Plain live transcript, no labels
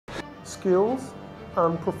skills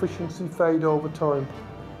and proficiency fade over time.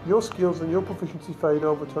 Your skills and your proficiency fade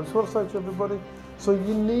over time. So what I say to everybody, so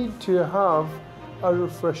you need to have a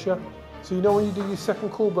refresher. So you know when you do your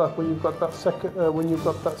second callback, when you've got that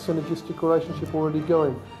synergistic relationship already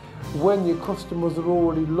going, when your customers are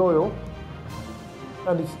already loyal,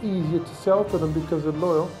 and it's easier to sell to them because they're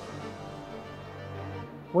loyal.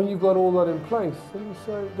 When you've got all that in place, then you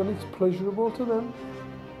say, then it's pleasurable to them,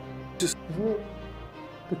 isn't it?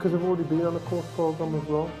 Because they've already been on a course program as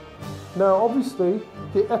well. Now, obviously,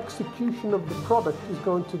 the execution of the product is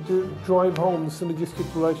going to drive home the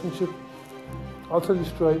synergistic relationship. I'll tell you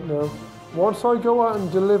straight now. Once I go out and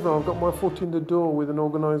deliver, I've got my foot in the door with an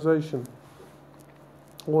organisation,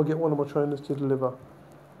 or I get one of my trainers to deliver,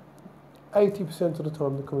 80% of the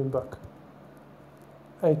time they're coming back.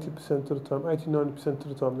 80% of the time, 80-90% of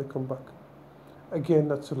the time they come back. Again,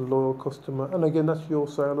 that's a loyal customer, and again, that's your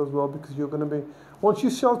sale as well, because you're going to be, once you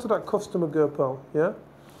sell to that customer, girl pal, yeah,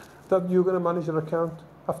 that you're going to manage their account.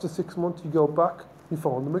 After 6 months, you go back, you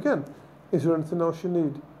phone them again. Is there anything else you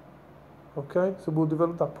need? Okay, so we'll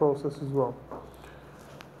develop that process as well.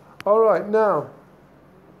 All right, now,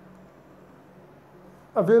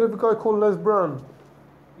 have you heard of a guy called Les Brown?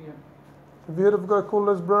 Yeah. Have you heard of a guy called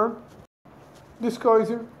Les Brown? This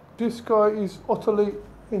guy is utterly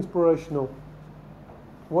inspirational.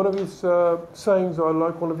 One of his sayings I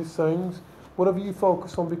like, one of his sayings, whatever you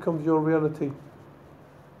focus on becomes your reality.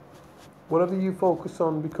 Whatever you focus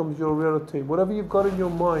on becomes your reality. Whatever you've got in your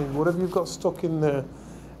mind, whatever you've got stuck in there,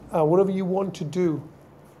 whatever you want to do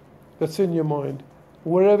that's in your mind,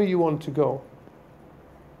 wherever you want to go,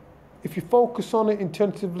 if you focus on it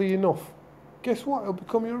intensively enough, guess what? It'll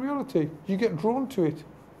become your reality. You get drawn to it.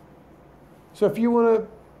 So if you want to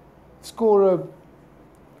score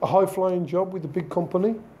a high-flying job with a big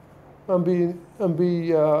company and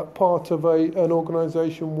be part of an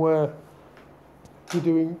organisation where you're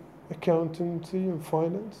doing accountancy and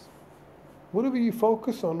finance, whatever you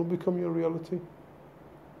focus on will become your reality.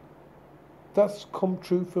 That's come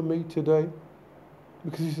true for me today,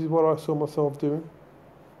 because this is what I saw myself doing.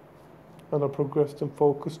 And I progressed and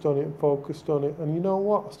focused on it and focused on it. And you know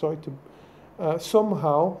what? I started to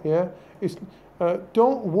somehow, yeah,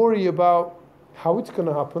 don't worry about how it's going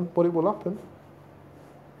to happen, but it will happen.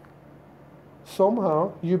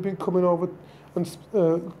 Somehow, you've been coming over, and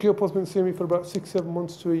Gilpaul's been seeing me for about 6-7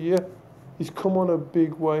 months to a year. He's come on a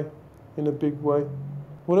big way, in a big way.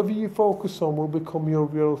 Whatever you focus on will become your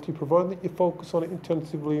reality, providing that you focus on it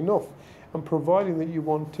intensively enough, and providing that you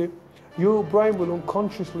want it. Your brain will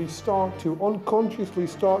unconsciously start to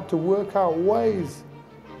work out ways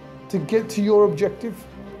to get to your objective.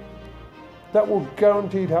 That will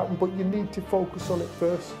guaranteed happen, but you need to focus on it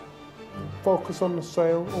first. Focus on the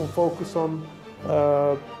sale, or focus on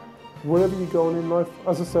wherever you're going in life.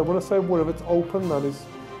 As I said, when I say wherever, it's open, that is.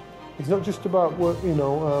 It's not just about work,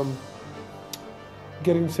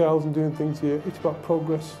 getting sales and doing things here. It's about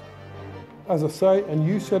progress. As I say, and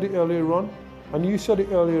you said it earlier on,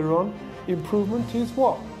 improvement is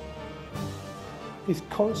what? It's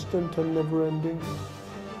constant and never ending.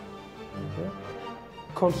 Yeah?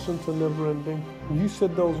 Constant and never ending. You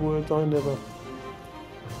said those words, I never.